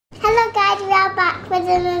Hello guys, we are back with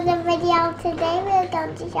another video. Today we're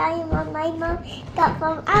going to show you what my mum got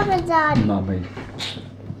from Amazon.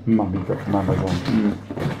 Mummy got from Amazon.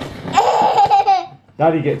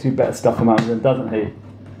 Daddy gets you better stuff from Amazon, doesn't he?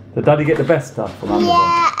 Does Daddy get the best stuff from Amazon?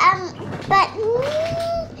 Yeah, but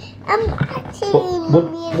actually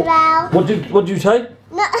What did you say?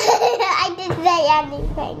 No, I didn't say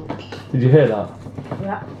anything. Did you hear that?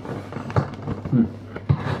 Yeah.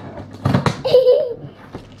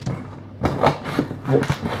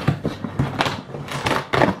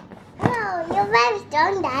 Oh, you're very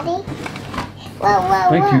strong, Daddy. Whoa.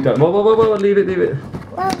 Thank you, Dad. Whoa, leave it.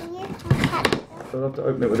 Whoa, you catch it. I'll have to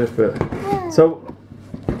open it with this bit. Whoa. So,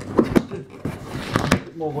 a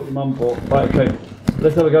bit more what your mum bought. Right, okay.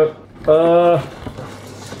 Let's have a go. Whoa,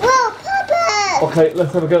 Papa! Okay,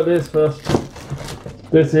 let's have a go at this first.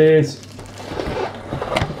 This is... There's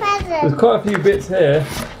Present. quite a few bits here.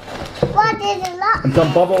 What is a lot? And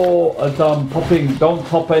some bubble, and some popping. Don't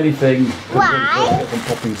pop anything. Why? Some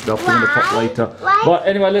popping stuff. We're going to pop Why? later. Why? Right,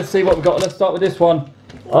 anyway, let's see what we've got. Let's start with this one.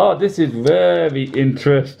 Oh, this is very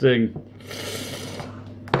interesting.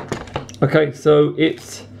 Okay, so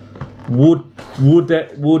it's wood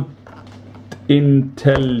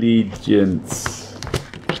intelligence.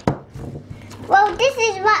 Well, this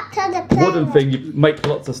is wrapped on the plate. Wooden thing, you make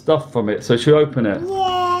lots of stuff from it. So should we open it?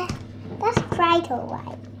 Yeah, that's quite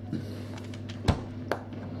alright.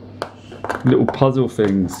 Little puzzle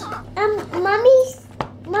things. Mummy's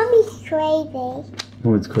crazy.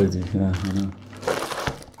 Oh, it's crazy. Yeah, I know.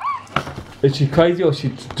 Is she crazy or she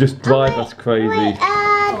just drive us crazy? Wait,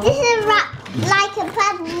 this is wrapped like a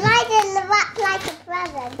present. Why is it wrapped like a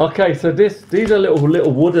present? Okay, so these are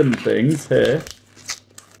little wooden things here.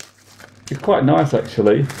 It's quite nice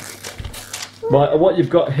actually. Right, what you've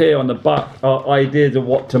got here on the back are ideas of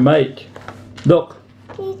what to make. Look.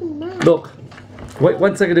 Look. Wait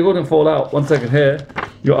 1 second, it wouldn't fall out. 1 second here.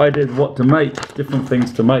 Your ideas of what to make, different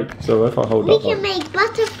things to make. So if I hold We up, can make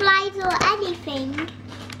butterflies or anything.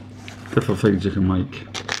 different things you can make.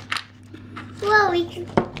 Well, we can.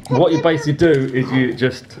 What you basically do is you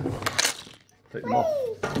just take them off,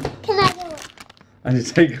 Can I do it? and you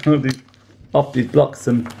take all these off these blocks,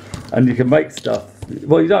 and you can make stuff.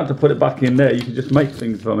 Well, you don't have to put it back in there. You can just make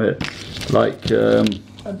things from it, like a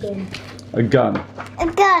gun. A gun.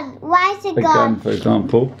 Why is a A gun, for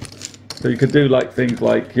example. So you could do like things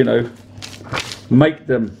like, you know, make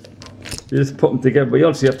them. You just put them together, but you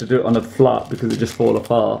obviously have to do it on a flat because it just fall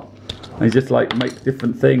apart. And you just like make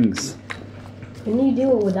different things. Can you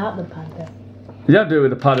do it without the pad though? You don't do it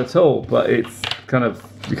with a pad at all, but it's kind of,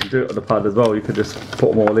 you can do it on the pad as well. You could just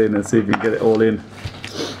put them all in and see if you can get it all in.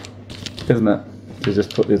 Isn't it? You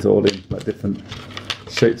just put these all in, like different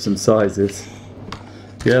shapes and sizes.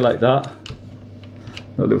 Yeah, like that.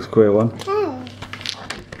 That little square one. Oh.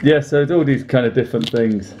 Yeah, so it's all these kind of different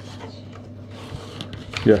things.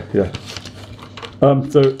 Yeah.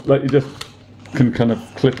 So like you just can kind of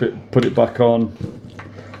clip it, put it back on,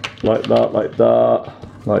 like that, like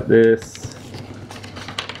this,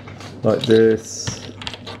 like this.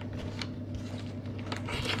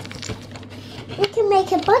 We can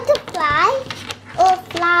make a butterfly or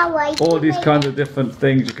flower. All these kinds of different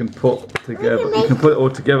things you can put together. can You make- can put it all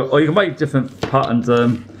together, or you can make different patterns.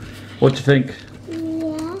 What do you think?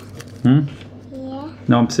 Yeah. Hmm?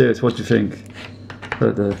 No, I'm serious. What do you think?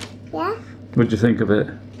 Yeah. What do you think of it?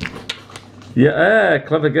 Yeah,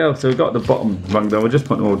 clever girl. So we've got the bottom rung down. We're just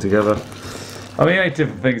putting them all together. I mean, 8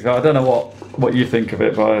 different things. I don't know what you think of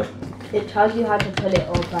it, but It tells you how to pull it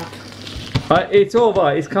all back. it's all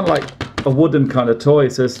right. It's kind of like a wooden kind of toy,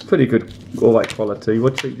 so it's pretty good, all right quality.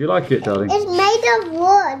 What do you think? Do you like it, darling? It's made of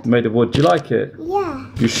wood. Made of wood. Do you like it? Yeah.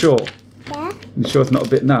 You sure? Yeah. You sure it's not a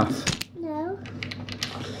bit naff? No.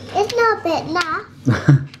 It's not a bit naff.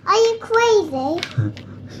 Are you crazy?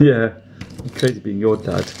 Yeah. I'm crazy being your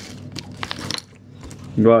dad.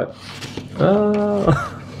 Right.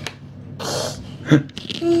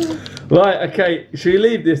 Right, okay. Should we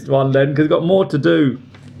leave this one then? Because we've got more to do.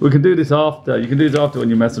 We can do this after. You can do this after when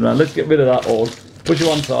you're messing around. Let's get rid of that all. Push it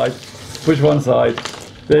one side. Push one side.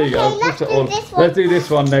 There you Okay, go. let's Push it do all. this one Let's do this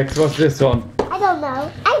one next. What's this one? I don't know.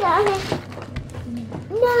 No.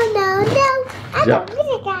 I Yeah. don't.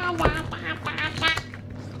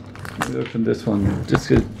 Let's open this one. This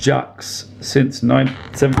is Jack's since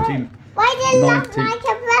 17. Why did it look 90. like a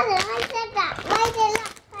present? I said that. Why did it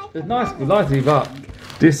look like It's nice, nicely wrapped.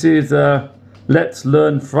 This is Let's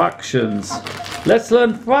Learn Fractions. Let's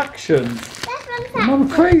learn fractions. That's one I'm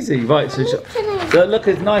crazy. Right, so look,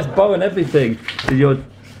 it's nice bow and everything. So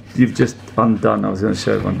you've just undone. I was going to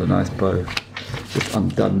show everyone the nice bow. Just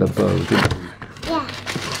undone the bow, didn't you? Yeah.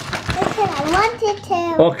 Listen, I wanted to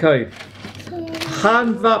Okay.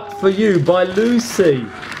 Hand wrap for you by Lucy.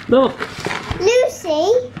 Look.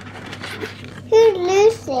 Lucy? Who's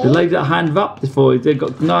Lucy? The lady that hand wrapped this for you. They've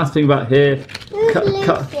got a nice thing about here. Who's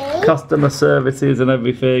Lucy? Customer services and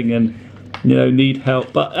everything, and you know, need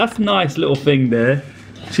help. But that's a nice little thing there.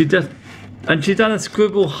 She's done a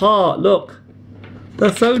scribble heart. Look.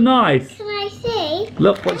 That's so nice. Can I see?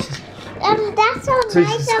 Look what she's... That's so So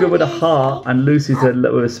nice. she scribbled a heart, and Lucy said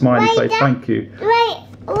with a smiley Wait, face, thank you. Wait.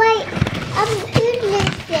 Who's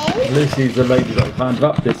Lucy? Lucy's the lady that hand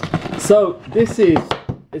wrapped this. So this is,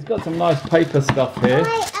 it's got some nice paper stuff here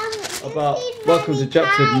about Lucy's Welcome to really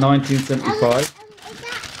Jackson kind. 1975.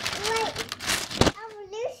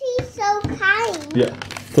 Lucy's so kind. Yeah.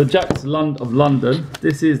 So Jack's of London.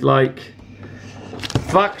 This is like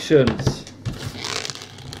fractions.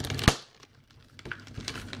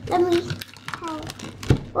 Let me.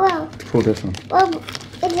 Whoa. Pull this one. Whoa.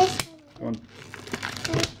 Is this? Come on.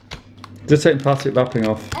 Just take plastic wrapping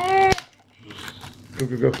off.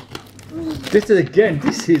 Go. This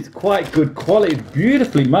is quite good quality,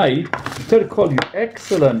 beautifully made. The total quality is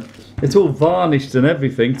excellent. It's all varnished and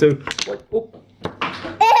everything. So, wait, drop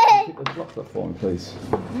that for me, please.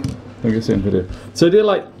 Let me get in video. So they're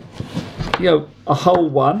like, you know, a whole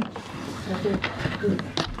one.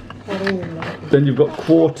 Then you've got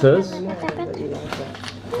quarters,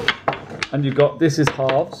 and you've got, this is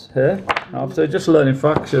halves here. So just learning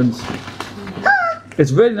fractions.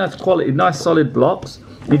 It's really nice quality, nice solid blocks.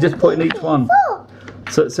 You just put in each one.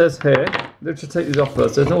 So it says here, let's just take these off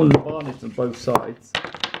first. There's all varnished on both sides.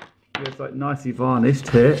 It's like nicely varnished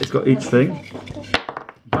here. It's got each thing.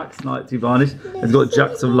 Back's nicely varnished. It's got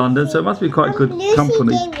Jacks of London, so it must be quite good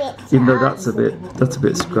company. Even though that's a bit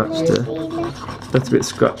scratched there. That's a bit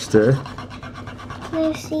scratched there.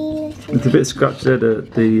 It's a bit scratched there, the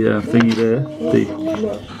thingy there. The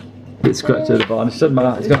bit scratched there, the varnish. Doesn't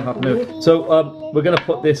matter, it's going to happen anyway. So we're going to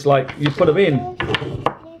put this, like, you put them in.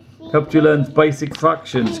 Helped you learn basic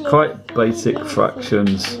fractions, quite basic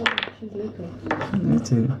fractions. Me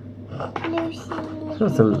too.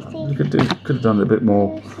 You could have done it a bit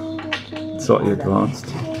more slightly advanced.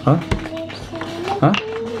 Huh? Huh?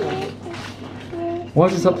 Why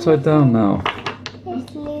is this upside down now?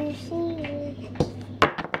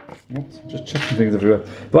 Oops, just checking things everywhere.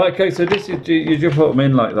 Right, okay, so this is, you just put them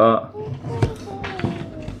in like that.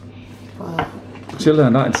 You'll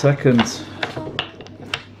learn that in seconds.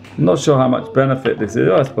 I'm not sure how much benefit this is.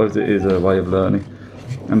 I suppose it is a way of learning.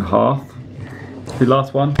 And half. The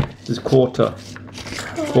last one is quarter.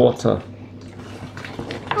 Quarter.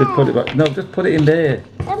 Just put it back. No, just put it in there.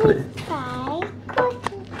 Put it.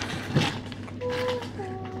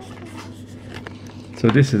 So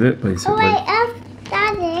this is it basically. Oh wait,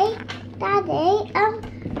 Daddy,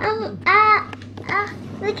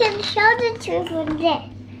 we can show the children this.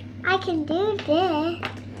 I can do this.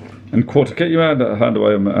 And quarter, get your hand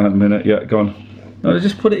away a minute. Yeah, go on. No,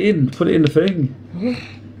 just put it in the thing.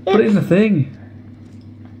 Put it in the thing.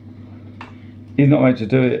 He's not made to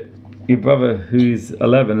do it. Your brother, who's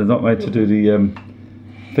 11, is not made to do the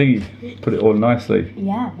thingy. Put it all nicely.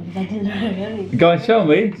 Yeah, because I didn't know. Guys, show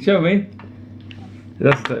me. It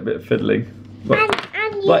has to take a bit of fiddling. But,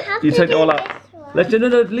 And you have you to take it do all this out.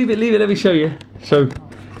 one. Leave it. Let me show you. So,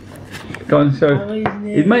 go on, show.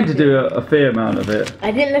 He's made to do a fair amount of it. I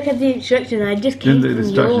didn't look at the instructions. I just came Didn't do the from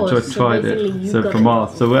instructions, yours, just tried basically it. you So got from it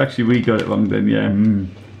ours. So we got it wrong then, yeah.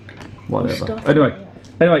 Whatever. Stop. Anyway,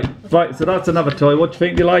 right, so that's another toy. What do you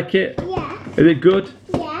think? Do you like it? Yeah. Is it good?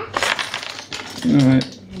 Yeah.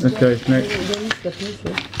 Alright. Okay, next.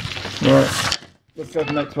 Right. Let's go to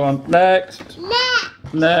the next one. Next.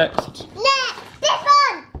 Next. This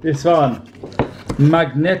one. This one.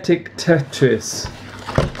 Magnetic Tetris.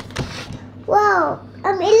 Whoa. It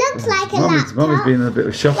looks like a laptop. Mummy's been in a bit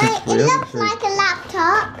of a shopping Wait, spree, it hasn't looks she? like a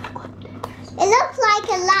laptop. It looks like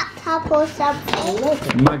a laptop or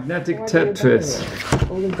something. Magnetic Tetris.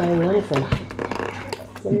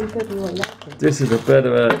 This is a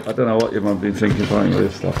better, I don't know what your mum's been thinking playing with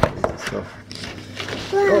this stuff.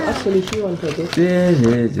 Oh, actually, she wanted it.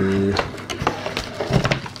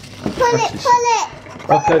 Pull it.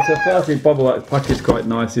 Okay, so firstly, bubble wrap packaged quite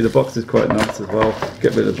nicely. The box is quite nice as well.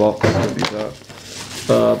 Get rid of the box. Don't need that.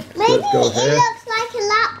 So Maybe let's go it here. looks like a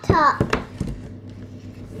laptop.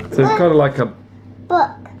 So it's kind of like a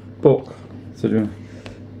Book. So do you want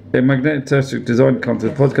a magnetic Tetris design comes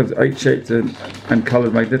with 8 shapes and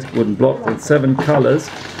colours, magnetic wooden blocks, and 7 colours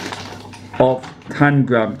of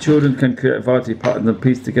tangram. Children can create a variety of patterns and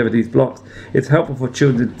piece together these blocks. It's helpful for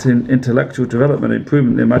children's intellectual development,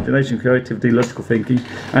 improvement in imagination, creativity, logical thinking,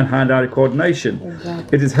 and hand-eye coordination.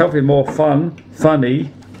 Exactly. It is helping more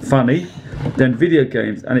funny, Then video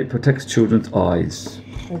games, and it protects children's eyes.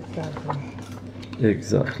 Exactly.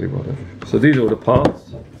 Exactly, whatever. So these are all the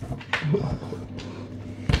parts.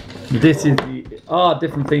 This is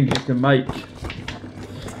different things you can make.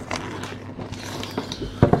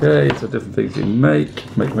 Okay, so different things you can make.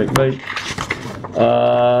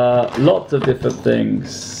 Lots of different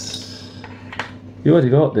things. You already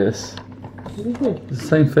got this. It's the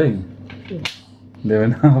same thing. There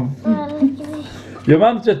enough. Your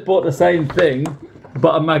mum's just bought the same thing,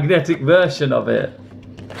 but a magnetic version of it.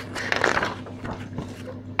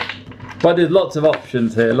 But there's lots of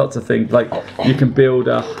options here, lots of things. Like you can build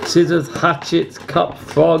scissors, hatchets, cup,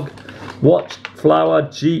 frog, watch, flower,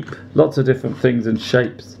 jeep, lots of different things and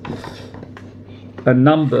shapes. And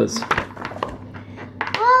numbers.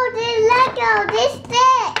 Oh, there's Lego, this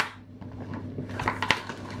bit.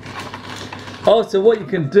 Oh, so what you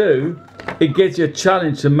can do, it gives you a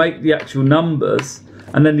challenge to make the actual numbers,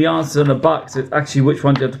 and then the answer in the box is actually which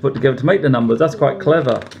one you have to put together to make the numbers. That's quite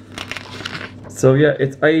clever. So yeah,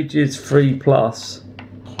 it's ages 3+,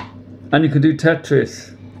 and you can do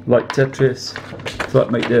Tetris, like Tetris, to like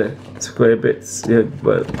make the square bits, yeah,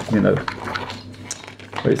 but you know,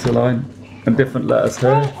 it's a line and different letters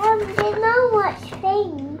here. There's not much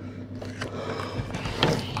things.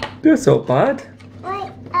 They're so bad.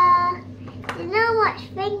 Wait, there's not much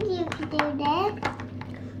things you can do there.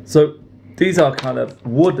 So these are kind of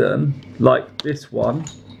wooden, like this one,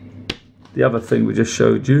 the other thing we just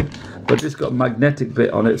showed you, but this got a magnetic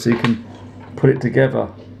bit on it, so you can put it together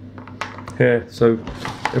here. So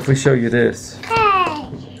if we show you this, Hey,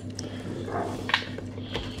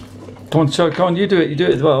 come on, you do it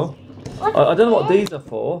as well. I don't know what these are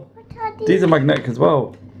for. what are These are magnetic as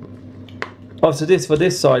well. Oh, so this for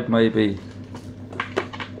this side maybe.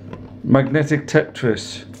 Magnetic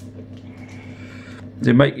Tetris.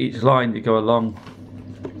 You make each line, you go along.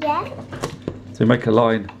 Yeah. So you make a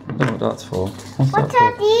line. I don't know what that's for. What's What that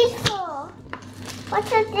are for? these for?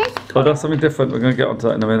 What are this? Oh, that's something different. We're going to get onto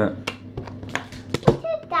that in a minute. What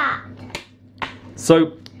is that?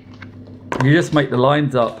 So you just make the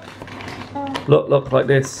lines up. Look like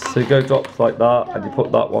this. So you go dots like that, and you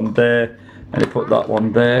put that one there, and you put that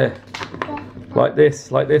one there, like this,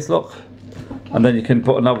 look. And then you can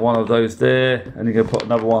put another one of those there, and you can put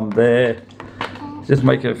another one there. Just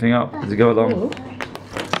make everything up as you go along.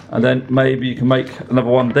 And then maybe you can make another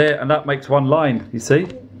one there, and that makes one line, you see?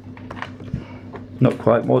 Not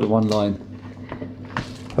quite, more than one line.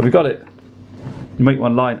 Have you got it? You make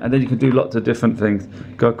one line, and then you can do lots of different things.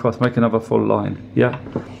 Go across, make another full line, yeah?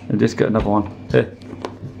 And just get another one. Here.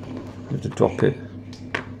 You have to drop it.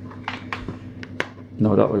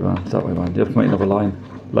 No, that way round, that way round. You have to make another line,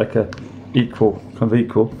 like a equal, kind of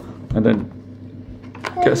equal, and then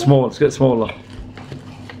get small, let's get smaller.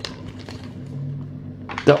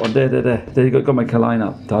 That one, there. There you go, got to make a line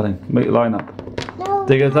up, darling. Make a line up. No.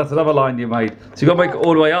 There you go, that's another line you made. So you got to make it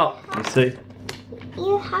all the way up, you see.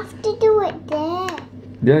 You have to do it there.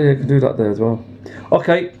 Yeah, you can do that there as well.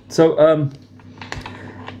 Okay, so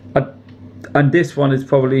and this one is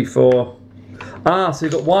probably for so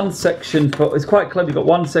you've got one section for, it's quite clever, you've got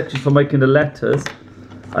one section for making the letters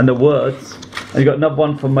and the words, and you've got another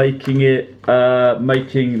one for making it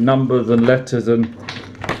making numbers and letters and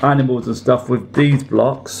animals and stuff with these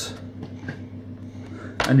blocks,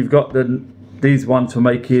 and you've got these ones for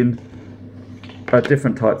making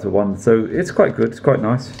different types of ones. So it's quite good, it's quite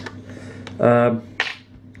nice.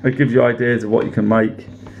 It gives you ideas of what you can make.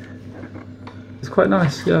 It's quite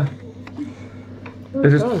nice, yeah.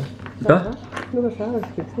 It's just, she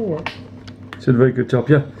did a very good job,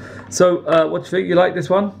 yeah. So what do you think? You like this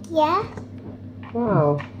one? Yeah.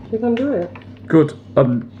 Wow, you can do it. Good.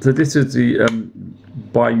 So this is the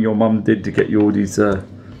buying your mum did to get you all these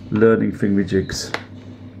learning thingamajigs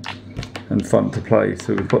and fun to play.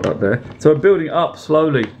 So we put that there. So we're building it up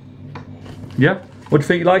slowly. Yeah. What do you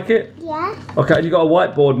think? You like it? Yeah. Okay, and you got a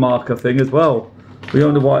whiteboard marker thing as well. We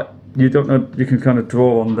own the white. You don't know. You can kind of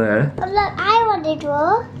draw on there. Oh, look, I want to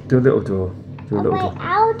draw. Do a little draw. Do a Oh, little wait, draw.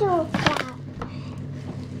 I'll do that.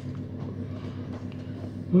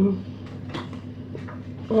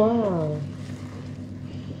 Wow.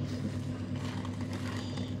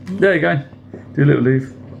 There you go. Do a little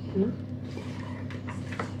leaf.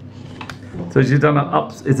 So she's done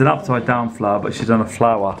it's an upside down flower, but she's done a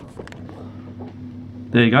flower.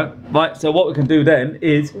 There you go. Right, so what we can do then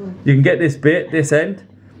is you can get this bit, this end,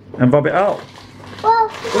 and rub it out. Well,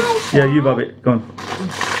 can I Yeah, you rub it. Go on.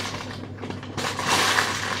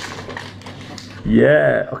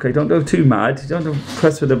 Yeah. Okay, don't go too mad. You don't have to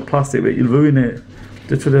press with the plastic bit, you'll ruin it.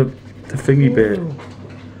 Just for the thingy bit.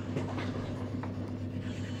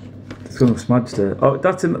 Just gonna smudge there. Oh,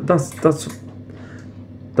 that's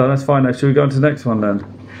fine now. Should we go on to the next one then?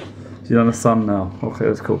 So you're on the sun now. Okay,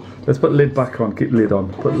 that's cool. Let's put the lid back on. Keep the lid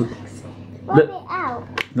on. Rub it out.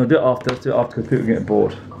 No, do it after. Let's do it after because people are getting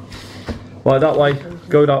bored. Right, that way.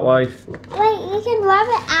 Go that way. Wait, you can rub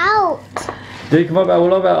it out. Yeah, you can rub it out. We'll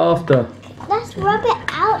rub it out after. Let's rub it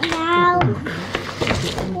out now.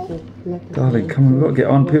 Darling, come on. We've got to get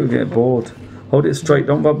on. People are getting bored. Hold it straight.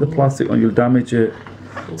 Don't rub the plastic on. You'll damage it.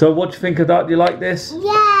 So what do you think of that? Do you like this?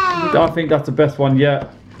 Yeah. I think that's the best one yet.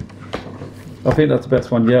 I think that's the best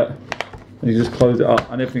one yet. And you just close it up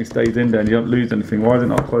and everything stays in there and you don't lose anything. Why is it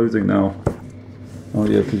not closing now? Oh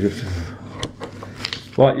yeah, because you have to...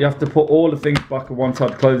 Right, you have to put all the things back on one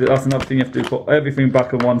side to close it. That's another thing you have to do. Put everything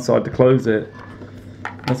back on one side to close it.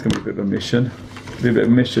 That's going to be a bit of a mission. Be a bit of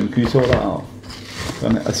a mission. Can you sort that out?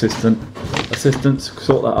 Assistants,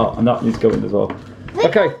 sort that out. And that needs to go in as well.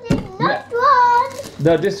 Okay. Not one.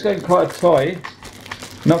 Now this is quite a toy.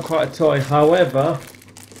 Not quite a toy, however...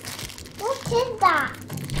 What is that?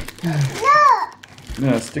 Look.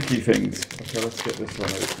 No, sticky things. Okay, let's get this one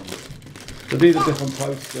open. So these are different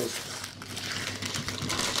posters.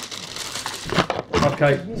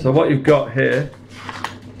 Okay, so what you've got here...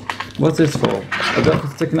 What's this for? Is that for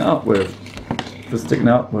sticking it up with? For sticking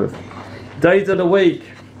it up with. Days of the week.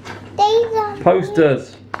 Days on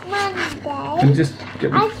Posters. Monday. And just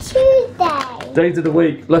get me... And Tuesday. Days of the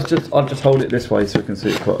week. I'll just hold it this way so we can see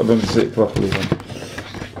it. I'm going to see it properly then.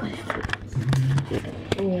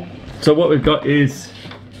 So what we've got is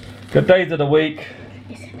the days of the week,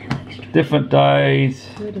 different days.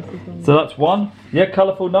 So that's one. Yeah,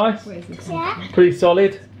 colourful, nice. Yeah. Pretty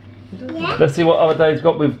solid. Yeah. Let's see what other days we've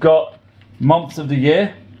got. We've got months of the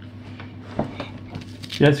year.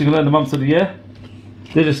 Yes, you can learn the months of the year.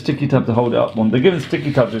 They're just sticky tabs to hold it up on. They're given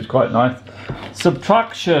sticky tabs, which is quite nice.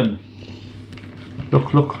 Subtraction.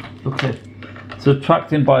 Look here.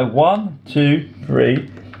 Subtracting by 1, 2, 3,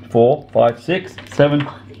 4, 5, 6, 7,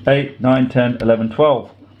 8, 9, 10, 11,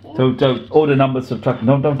 12. So all the numbers subtract.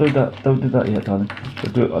 No, don't do that. Don't do that yet, darling.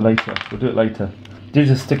 We'll do it later. We'll do it later.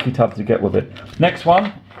 These are sticky tabs to get with it. Next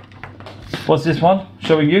one. What's this one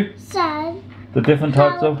showing you? Sun. The different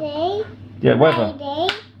types of... Cloudy. Yeah, weather.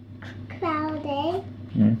 Cloudy.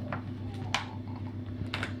 Mm.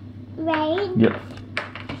 Rain. Yep.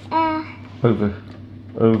 Overcast.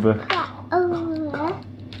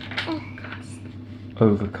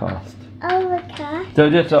 Overcast. So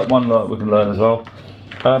just that one we can learn as well.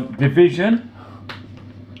 Division.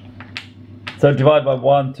 So divide by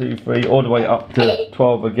 1, 2, 3, all the way up to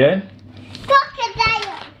 12 again.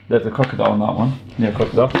 Crocodile. There's a crocodile on that one. Yeah,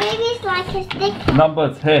 crocodile. Maybe it's like a stick.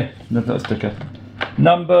 Numbers here. There's not a sticker.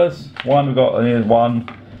 Numbers. One we've got here 1,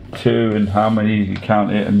 2, and how many you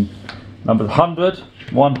count it. And numbers 100,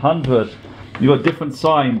 100. You've got different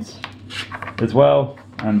signs as well.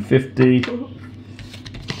 And 50.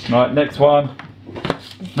 Right, next one.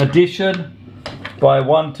 Addition by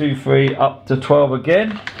 1, 2, 3 up to 12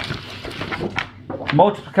 again.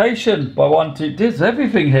 Multiplication by 1, 2. There's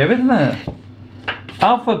everything here, isn't there?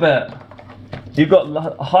 Alphabet. You've got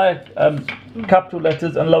higher capital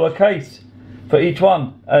letters and lowercase for each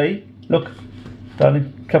one. A. Look,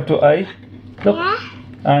 darling. Capital A. Look. Yeah.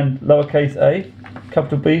 And lowercase a.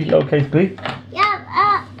 Capital B. Lowercase b.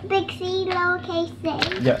 Yeah. Big C, lowercase c.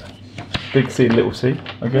 Yeah. Big C, little c.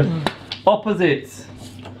 Okay. Opposites.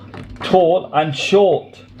 Tall and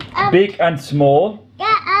short. Big and small.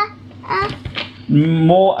 Yeah.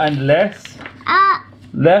 More and less.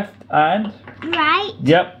 Left and Right.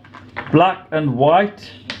 yep. Black and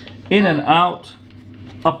white. In and out.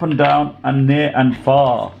 Up and down and near and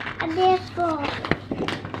far. And therefore.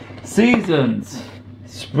 Seasons.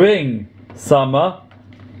 Spring, summer,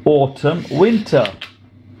 autumn, winter.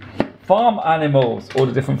 Farm animals. All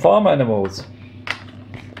the different farm animals.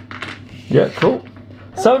 Yeah, cool.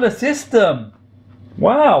 Solar system.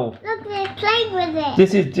 Wow. Look, they're playing with it.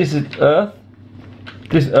 This is Earth.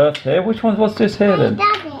 This Earth here. Which one? What's this here then?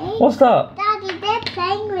 Daddy. What's that? Daddy, they're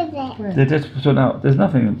playing with it. They just put out. There's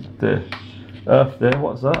nothing there. Earth there.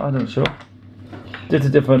 What's that? I'm not sure. Just a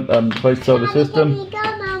different place solar system. Can you go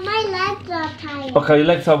now? My legs are tired. Okay, your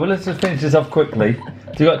legs are. Well, let's just finish this off quickly.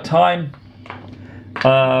 So you got time.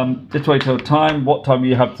 Just wait till time. What time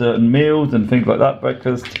you have certain meals and things like that.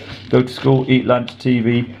 Breakfast. Go to school. Eat lunch.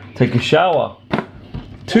 TV. Take a shower.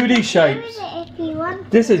 2D shapes. Play with it if you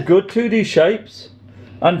want. This is good. 2D shapes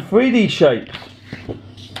and 3D shapes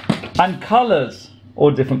and colours,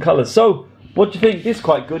 all different colours. So, what do you think? This is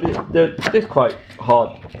quite good. This quite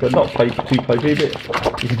hard. They're not paper, too paper, bit.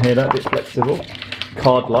 You can hear that. A bit flexible,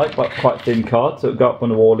 card-like, but quite thin card, so it'll go up on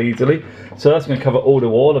the wall easily. So that's going to cover all the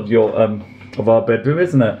wall of your of our bedroom,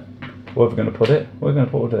 isn't it? Where are we going to put it? Where are we going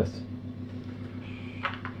to put all this?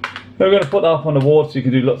 We're going to put that up on the wall so you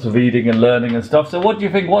can do lots of reading and learning and stuff. So what do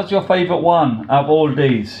you think? What's your favourite one out of all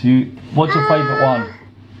these? What's your favourite one?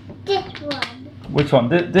 This one. Which one?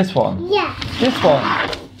 This one? Yeah, This one?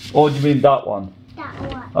 Or do you mean that one? that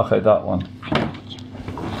one. Okay, that one.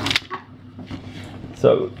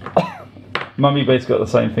 So, Mummy basically got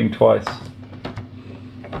the same thing twice.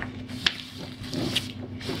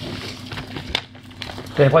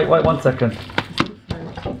 Okay, wait 1 second.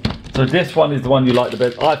 So this one is the one you like the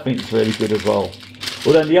best. I think it's really good as well.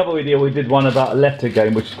 Well, then the other video we did one about a letter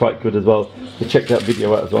game, which is quite good as well. So check that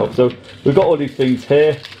video out as well. So we've got all these things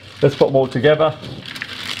here. Let's put them all together.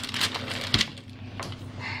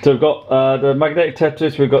 So we've got the magnetic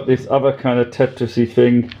Tetris. We've got this other kind of Tetrisy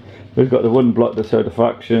thing. We've got the wooden block that show the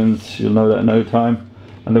fractions. You'll know that in no time.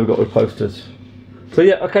 And then we've got the posters. So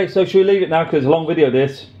yeah, okay. So should we leave it now because it's a long video.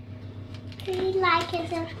 This. Please like and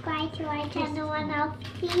subscribe to our channel and I'll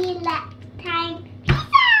see you next time. Peace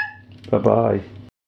out! Bye bye.